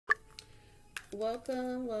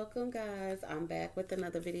Welcome guys. I'm back with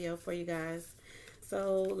another video for you guys.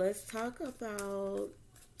 So let's talk about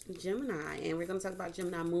Gemini, and we're going to talk about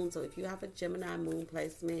Gemini Moon. So if you have a Gemini Moon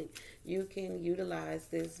placement, you can utilize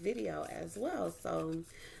this video as well. So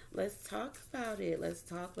let's talk about it. Let's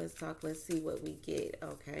see what we get.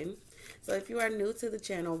 Okay, so if you are new to the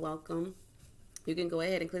channel, welcome. You can go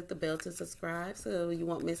ahead and click the bell to subscribe so you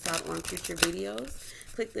won't miss out on future videos.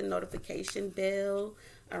 Click the notification bell,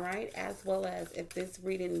 all right? As well as if this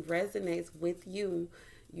reading resonates with you,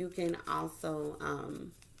 you can also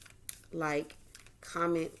like,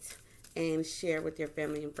 comment, and share with your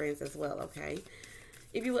family and friends as well, okay?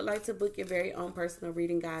 If you would like to book your very own personal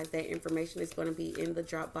reading, guys, that information is going to be in the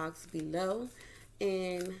drop box below.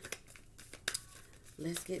 And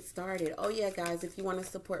let's get started. Oh yeah, guys, if you want to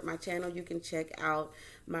support my channel, you can check out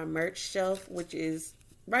my merch shelf, which is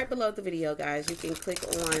right below the video, guys. You can click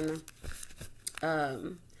on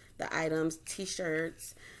the items,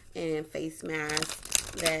 t-shirts, and face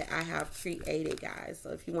masks that I have created, guys. So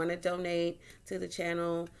if you want to donate to the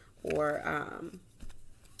channel, or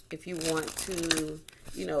if you want to,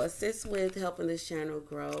 you know, assist with helping this channel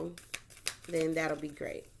grow, then that'll be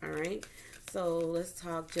great. All right. So let's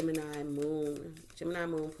talk Gemini Moon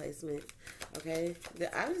placement. Okay,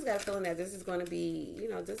 I just got a feeling that this is going to be, you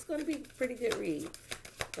know, this is going to be a pretty good read.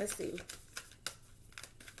 Let's see.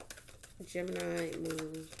 Gemini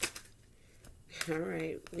Moon. All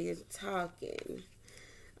right, we are talking.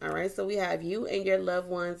 All right, so we have you and your loved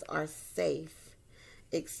ones are safe.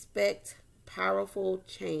 Expect powerful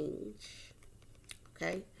change.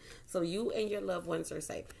 Okay, so you and your loved ones are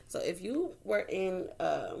safe. So if you were in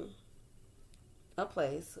a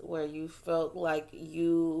place where you felt like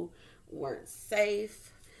you weren't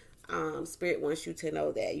safe, Spirit wants you to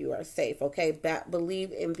know that you are safe. Okay,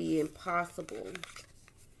 believe in the impossible.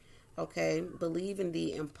 Okay, believe in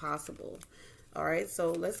the impossible. All right,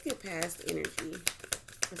 so let's get past energy.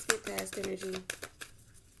 Let's get past energy.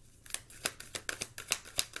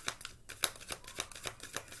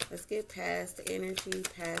 Let's get past energy,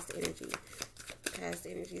 past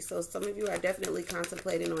energy. So some of you are definitely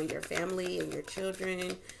contemplating on your family and your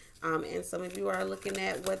children, and some of you are looking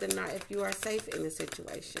at whether or not if you are safe in the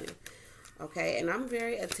situation. Okay, and I'm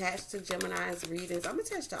very attached to Gemini's readings. I'm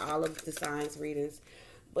attached to all of the signs readings,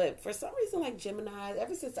 but for some reason, like Gemini,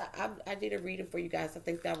 ever since I did a reading for you guys, I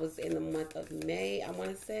think that was in the month of May, I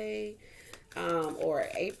want to say, or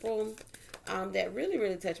April, that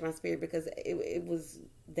really touched my spirit because it was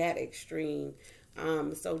that extreme.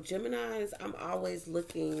 So Geminis, I'm always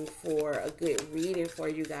looking for a good reading for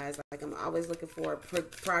you guys. Like, I'm always looking for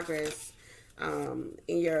progress in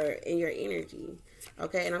your energy.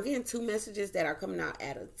 Okay, and I'm getting two messages that are coming out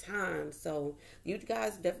at a time. So you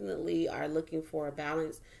guys definitely are looking for a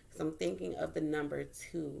balance. So I'm thinking of the number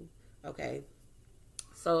 2. Okay.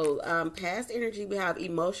 So past energy, we have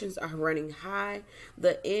emotions are running high.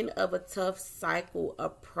 The end of a tough cycle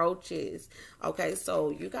approaches. Okay,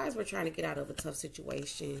 so you guys were trying to get out of a tough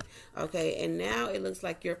situation. Okay, and now it looks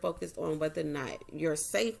like you're focused on whether or not your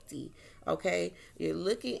safety. Okay, you're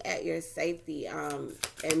looking at your safety and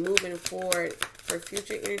moving forward for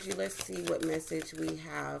future energy. Let's see what message we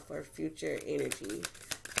have for future energy.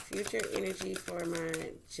 Future energy for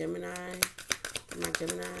my Gemini, for my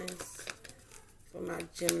Geminis. For my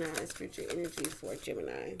Gemini's, future energy for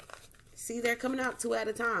Gemini. See, they're coming out 2 at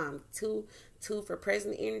a time. Two for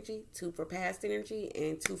present energy, 2 for past energy,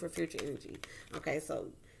 and 2 for future energy. Okay, so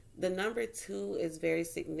the number 2 is very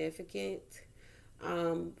significant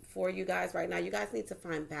for you guys right now. You guys need to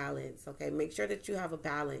find balance. Okay, make sure that you have a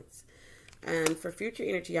balance. And for future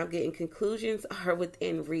energy, I'm getting conclusions are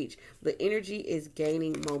within reach. The energy is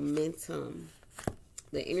gaining momentum.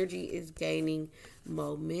 The energy is gaining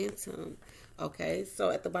momentum. Okay,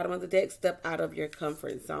 so at the bottom of the deck, step out of your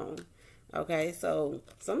comfort zone. Okay, so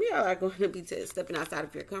some of y'all are going to be stepping outside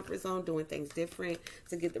of your comfort zone, doing things different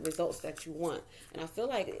to get the results that you want. And I feel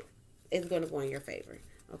like it's going to go in your favor.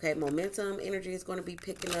 Okay, momentum, energy is going to be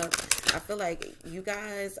picking up. I feel like you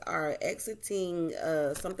guys are exiting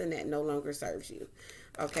something that no longer serves you.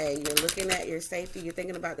 Okay, you're looking at your safety. You're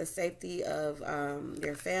thinking about the safety of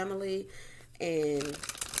your family, and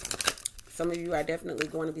some of you are definitely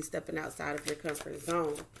going to be stepping outside of your comfort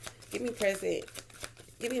zone. Give me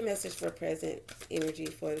a message for present energy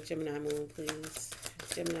for the Gemini Moon, please.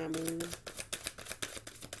 Gemini Moon.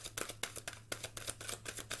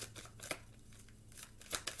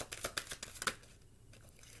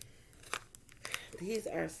 These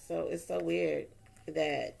are it's so weird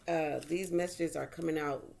that these messages are coming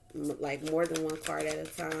out like more than one card at a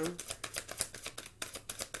time.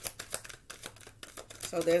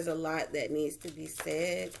 So there's a lot that needs to be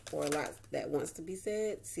said, or a lot that wants to be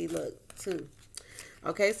said. See, look, 2.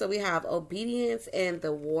 Okay, so we have obedience and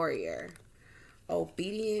the warrior.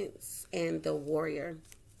 Obedience and the warrior.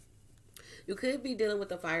 You could be dealing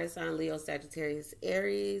with a fire sign, Leo, Sagittarius,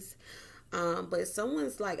 Aries. But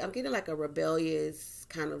someone's like, I'm getting like a rebellious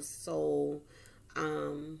kind of soul.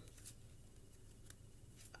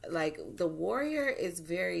 Like the warrior is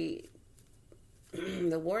very,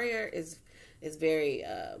 the warrior is very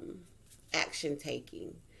action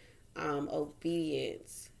taking,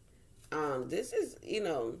 obedience. This is, you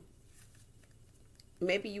know,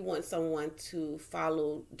 maybe you want someone to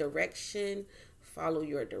follow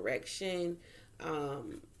your direction.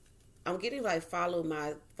 I'm getting like follow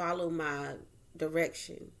my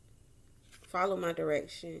direction. Follow my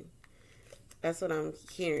direction. That's what I'm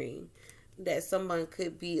hearing. That someone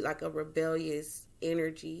could be like a rebellious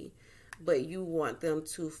energy, but you want them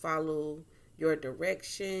to follow your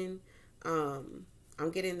direction. I'm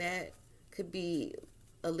getting that. Could be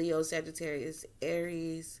a Leo, Sagittarius,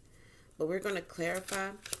 Aries. But we're going to clarify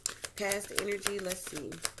past energy. Let's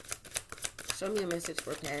see. Show me a message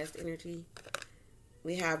for past energy.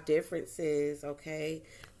 We have differences, okay?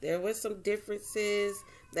 There was some differences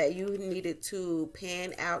that you needed to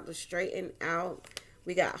pan out, to straighten out.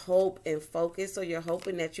 We got hope and focus. So you're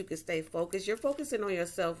hoping that you can stay focused. You're focusing on your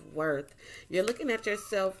self-worth. You're looking at your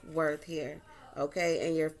self-worth here, okay?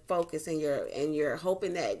 And you're focused, and you're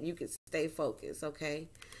hoping that you can stay focused, okay?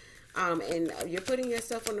 And you're putting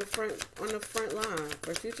yourself on the front line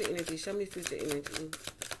for future energy. Show me future energy.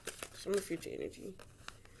 Show me future energy.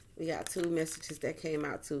 We got 2 messages that came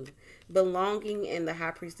out too. Belonging and the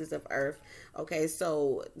High Priestess of Earth. Okay,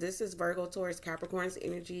 so this is Virgo, Taurus, Capricorn's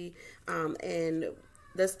energy, and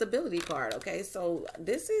the stability card. Okay, so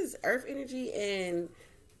this is Earth energy, and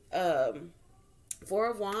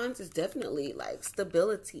 4 of Wands is definitely like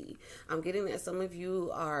stability. I'm getting that some of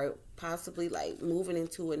you are possibly like moving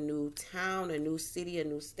into a new town, a new city, a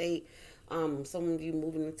new state. Some of you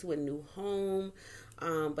moving into a new home.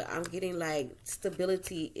 But I'm getting like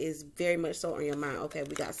stability is very much so on your mind. Okay,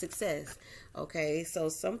 we got success. Okay, so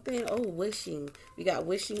something, wishing. We got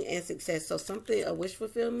wishing and success. So something, a wish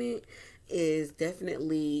fulfillment is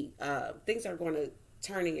definitely, things are going to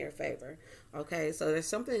turn in your favor. Okay, so there's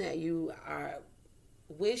something that you are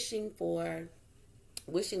wishing for,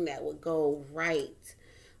 wishing that would go right.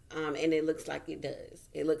 And it looks like it does.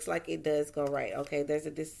 It looks like it does go right. Okay, there's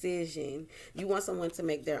a decision. You want someone to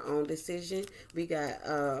make their own decision. We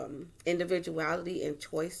got individuality and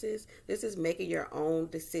choices. This is making your own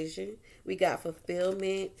decision. We got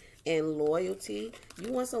fulfillment and loyalty.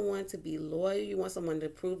 You want someone to be loyal. You want someone to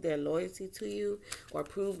prove their loyalty to you or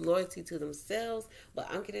prove loyalty to themselves. But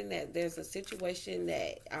I'm getting that there's a situation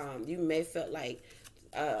that you may felt like,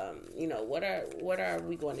 you know, what are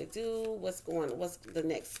we going to do? What's the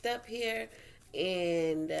next step here?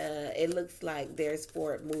 And it looks like there's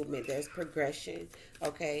forward movement, there's progression.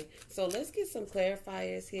 Okay, so let's get some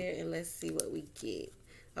clarifiers here and let's see what we get.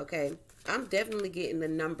 Okay, I'm definitely getting the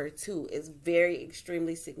number 2. It's very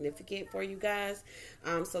extremely significant for you guys.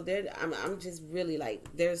 So there, I'm just really like,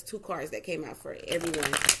 there's 2 cards that came out for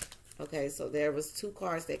everyone. Okay, so there was 2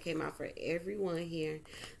 cards that came out for everyone here.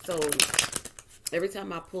 So every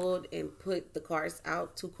time I pulled and put the cards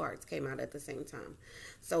out, 2 cards came out at the same time.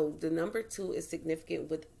 So the number 2 is significant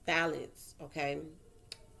with balance, okay?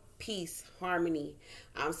 Peace, harmony.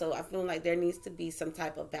 So I feel like there needs to be some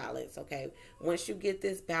type of balance, okay? Once you get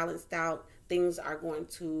this balanced out, things are going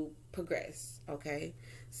to progress, okay?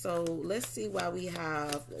 So let's see why we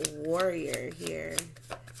have warrior here.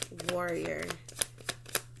 Warrior.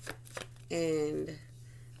 And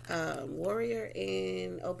warrior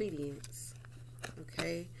and obedience.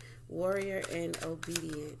 Okay, warrior and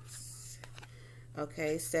obedience.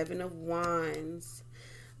 Okay, 7 of Wands,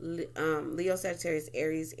 Leo, Sagittarius,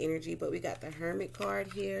 Aries energy, but we got the Hermit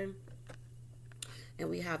card here, and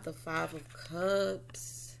we have the 5 of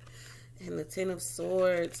Cups, and the 10 of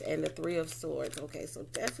Swords, and the 3 of Swords. Okay, so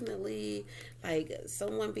definitely like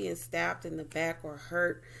someone being stabbed in the back or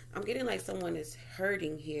hurt. I'm getting like someone is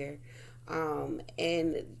hurting here,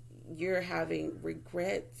 and you're having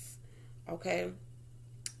regrets. Okay,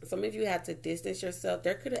 some of you had to distance yourself.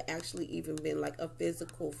 There could have actually even been like a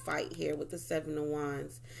physical fight here with the 7 of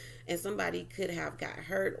Wands, and somebody could have got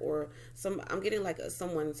hurt, or I'm getting like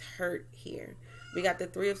someone's hurt here. We got the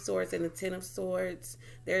 3 of Swords and the 10 of Swords.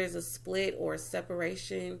 There is a split or a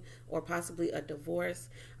separation or possibly a divorce,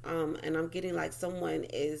 and I'm getting like someone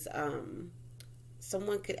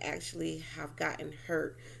could actually have gotten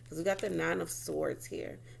hurt, because we got the 9 of Swords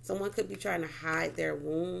here. Someone could be trying to hide their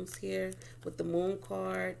wounds here with the Moon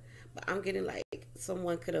card, but I'm getting like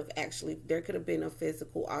someone could have actually, there could have been a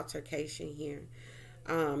physical altercation here.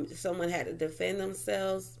 Someone had to defend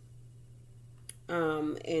themselves,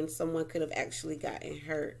 and someone could have actually gotten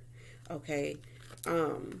hurt. Okay.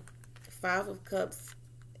 Five of Cups.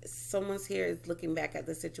 Someone's here is looking back at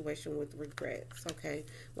the situation with regrets. Okay.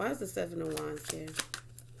 Why is the Seven of Wands here?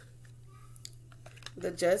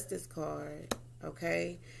 The Justice card.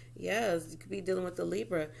 Okay. Yes, you could be dealing with the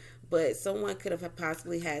Libra, but someone could have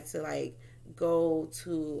possibly had to like go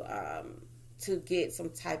to get some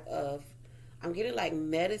type of, I'm getting like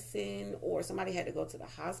medicine, or somebody had to go to the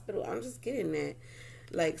hospital. I'm just getting that.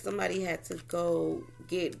 Like somebody had to go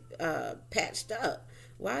get patched up.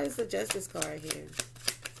 Why is the Justice card here?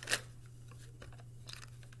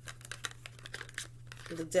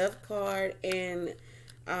 The Death card and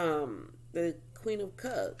the Queen of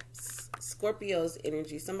Cups. Scorpio's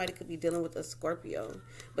energy. Somebody could be dealing with a Scorpio,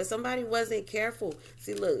 but somebody wasn't careful.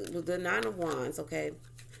 See, look, with the Nine of Wands, okay?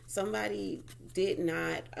 Somebody did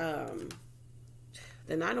not,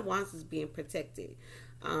 the Nine of Wands is being protected.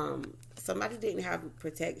 Somebody didn't have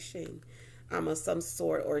protection of some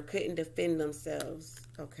sort, or couldn't defend themselves,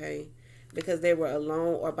 okay? Because they were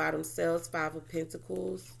alone or by themselves. Five of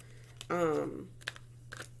Pentacles.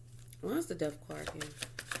 What's the Death card here?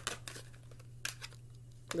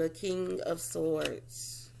 The King of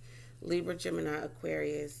Swords. Libra, Gemini,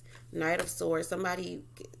 Aquarius. Knight of Swords. Somebody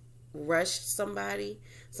rushed somebody.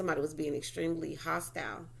 Somebody was being extremely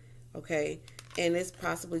hostile. Okay. And it's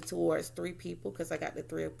possibly towards three people, because I got the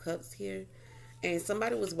Three of Cups here. And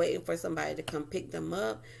somebody was waiting for somebody to come pick them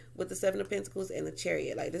up with the Seven of Pentacles and the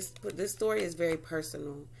Chariot. Like this story is very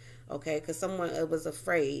personal. Okay. Because someone was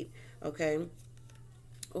afraid. Okay.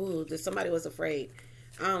 Ooh, somebody was afraid.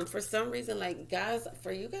 For some reason, like, guys,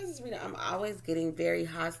 for you guys' reading, I'm always getting very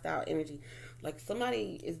hostile energy. Like,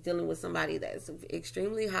 somebody is dealing with somebody that's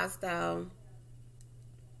extremely hostile.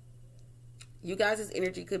 You guys'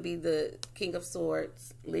 energy could be the King of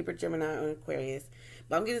Swords, Libra, Gemini, or Aquarius.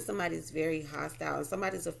 But I'm getting somebody that's very hostile, and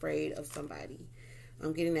somebody's afraid of somebody.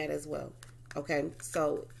 I'm getting that as well. Okay,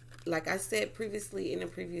 so, like I said previously in the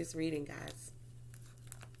previous reading, guys,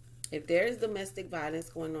 if there is domestic violence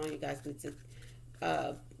going on, you guys need to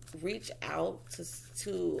reach out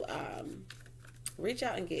reach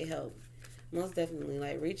out and get help. Most definitely,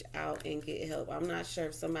 like, reach out and get help. I'm not sure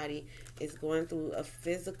if somebody is going through a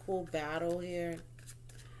physical battle here,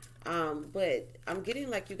 but I'm getting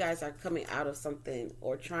like you guys are coming out of something,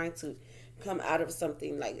 or trying to come out of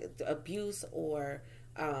something, like abuse, or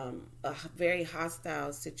a very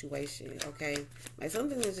hostile situation. Okay, like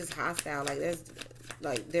something is just hostile.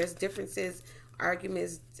 Like there's differences,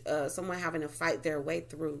 arguments, someone having to fight their way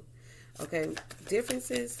through. Okay,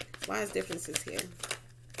 differences. Why is differences here?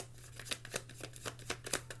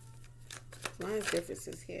 Why is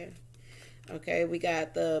differences here? Okay, we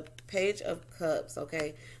got the Page of Cups.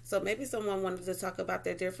 Okay, so maybe someone wanted to talk about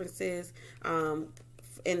their differences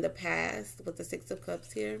in the past with the Six of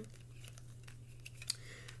Cups here.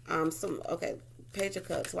 Okay, Page of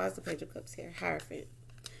Cups. Why is the Page of Cups here? Hierophant.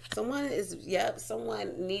 Someone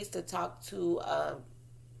needs to talk to,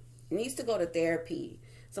 needs to go to therapy.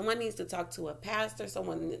 Someone needs to talk to a pastor.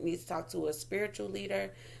 Someone needs to talk to a spiritual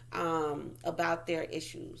leader about their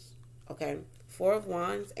issues. Okay. Four of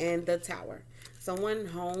Wands and the Tower.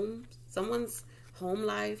 Someone's home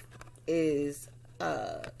life is,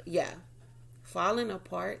 falling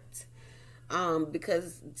apart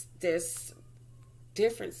because there's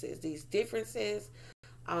differences. These differences,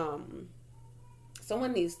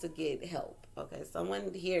 someone needs to get help. Okay,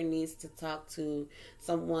 someone here needs to talk to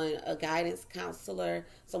someone, a guidance counselor.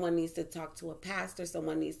 Someone needs to talk to a pastor.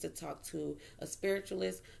 Someone needs to talk to a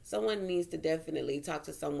spiritualist. Someone needs to definitely talk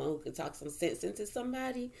to someone who can talk some sense into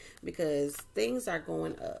somebody, because things are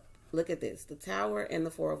going up. Look at this, the Tower and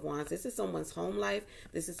the Four of Wands. This is someone's home life.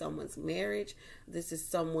 This is someone's marriage. This is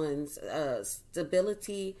someone's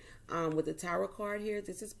stability. With the Tower card here,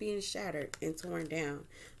 this is being shattered and torn down.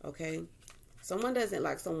 Okay. Someone doesn't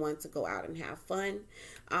like someone to go out and have fun.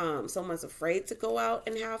 Someone's afraid to go out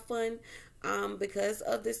and have fun because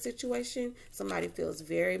of this situation. Somebody feels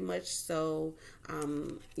very much so,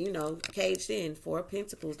 caged in. Four of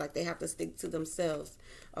Pentacles, like they have to stick to themselves.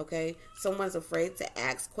 Okay, someone's afraid to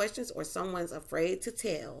ask questions, or someone's afraid to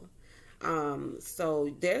tell.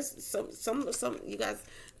 So there's some you guys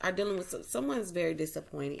are dealing with someone's very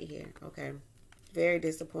disappointed here. Okay. Very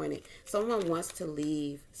disappointed. Someone wants to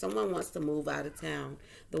leave. Someone wants to move out of town.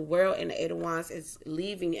 The World and the Eight of Wands is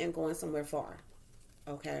leaving and going somewhere far.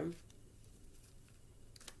 Okay.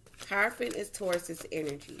 Hierophant is Taurus's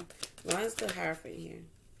energy. Why is the Hierophant here?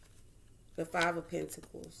 The Five of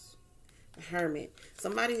Pentacles. Hermit.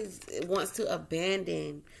 Somebody wants to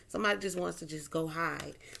abandon. Somebody just wants to just go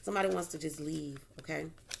hide. Somebody wants to just leave, okay?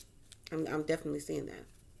 I'm definitely seeing that.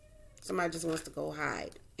 Somebody just wants to go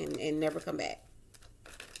hide and never come back.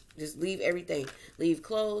 Just leave everything. Leave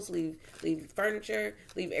clothes, leave furniture,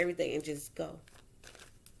 leave everything and just go.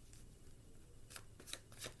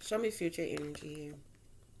 Show me future energy here.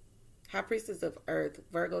 High Priestess of Earth,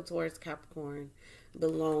 Virgo, Taurus, Capricorn,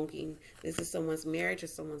 belonging. This is someone's marriage or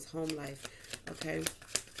someone's home life. Okay.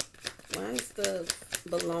 Why is the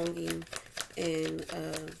belonging? And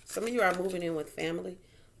some of you are moving in with family.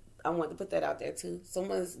 I want to put that out there too.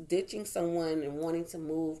 Someone's ditching someone and wanting to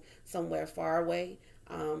move somewhere far away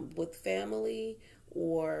with family,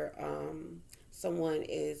 or someone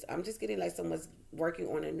is, I'm just getting like someone's working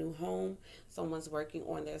on a new home. Someone's working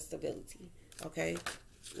on their stability. Okay.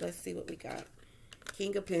 Let's see what we got.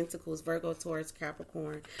 King of Pentacles, Virgo, Taurus,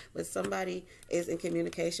 Capricorn. But somebody is in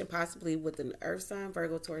communication, possibly with an earth sign,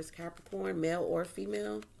 Virgo, Taurus, Capricorn, male or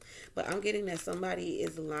female. But I'm getting that somebody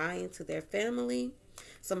is lying to their family.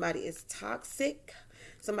 Somebody is toxic.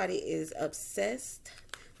 Somebody is obsessed.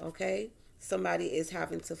 Okay? Somebody is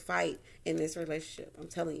having to fight in this relationship. I'm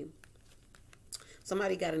telling you.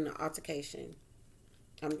 Somebody got in an altercation.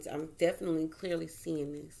 I'm definitely clearly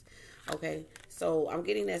seeing this. Okay, so I'm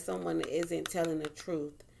getting that someone isn't telling the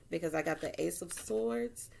truth, because I got the Ace of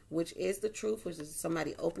Swords, which is the truth, which is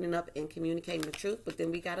somebody opening up and communicating the truth. But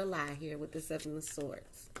then we got a lie here with the Seven of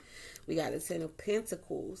Swords. We got the Ten of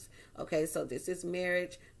Pentacles. Okay, so this is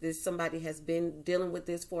marriage. This somebody has been dealing with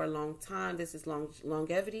this for a long time. This is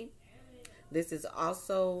longevity. This is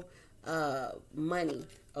also money,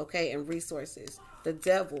 okay, and resources. The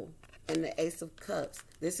Devil and the Ace of Cups.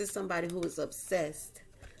 This is somebody who is obsessed.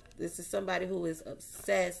 This is somebody who is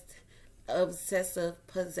obsessed, obsessive,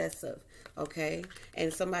 possessive, okay?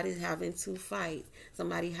 And somebody's having to fight.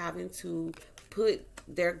 Somebody having to put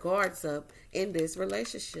their guards up in this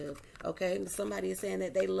relationship, okay? And somebody is saying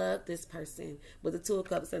that they love this person with the Two of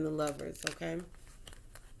Cups and the Lovers, okay?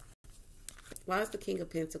 Why is the King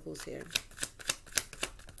of Pentacles here?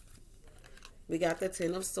 We got the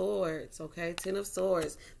Ten of Swords, okay? Ten of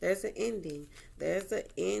Swords. There's an ending. There's an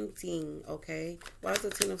ending, okay? Why is the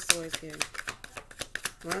Ten of Swords here?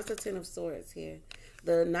 Why is the Ten of Swords here?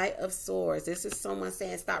 The Knight of Swords. This is someone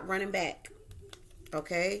saying stop running back,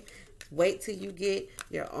 okay? Wait till you get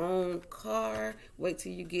your own car. Wait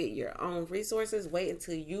till you get your own resources. Wait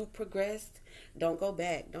until you progressed. Don't go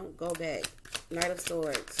back. Don't go back. Knight of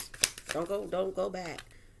Swords. Don't go back,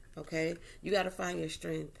 okay? You got to find your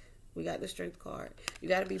strength. We got the Strength card. You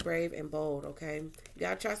got to be brave and bold, okay? You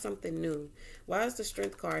got to try something new. Why is the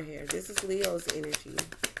Strength card here? This is Leo's energy.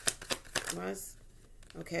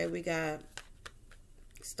 Okay, we got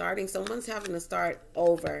starting. Someone's having to start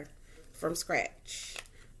over from scratch,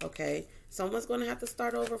 okay? Someone's going to have to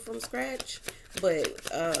start over from scratch, but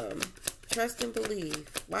trust and believe.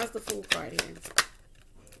 Why is the Fool card here?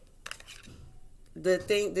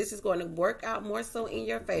 This is going to work out more so in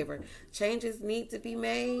your favor. Changes need to be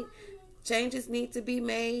made. Changes need to be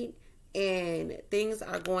made. And things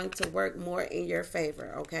are going to work more in your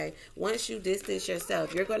favor, okay? Once you distance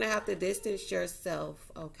yourself, you're going to have to distance yourself,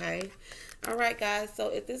 okay? All right, guys. So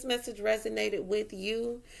if this message resonated with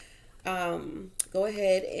you, go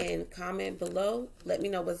ahead and comment below. Let me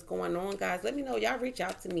know what's going on, guys. Let me know. Y'all reach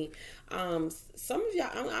out to me. Some of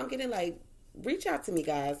y'all, I'm getting like, reach out to me,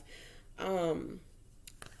 guys.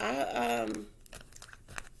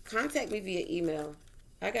 Contact me via email.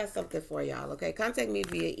 I got something for y'all, okay? Contact me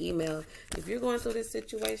via email. If you're going through this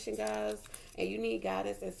situation, guys, and you need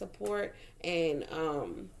guidance and support, and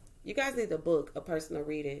you guys need to book a personal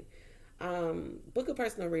reading. Book a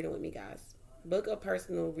personal reading with me, guys. Book a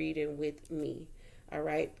personal reading with me. All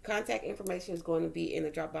right. Contact information is going to be in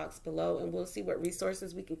the drop box below, and we'll see what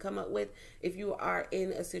resources we can come up with if you are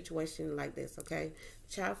in a situation like this, okay?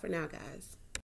 Ciao for now, guys.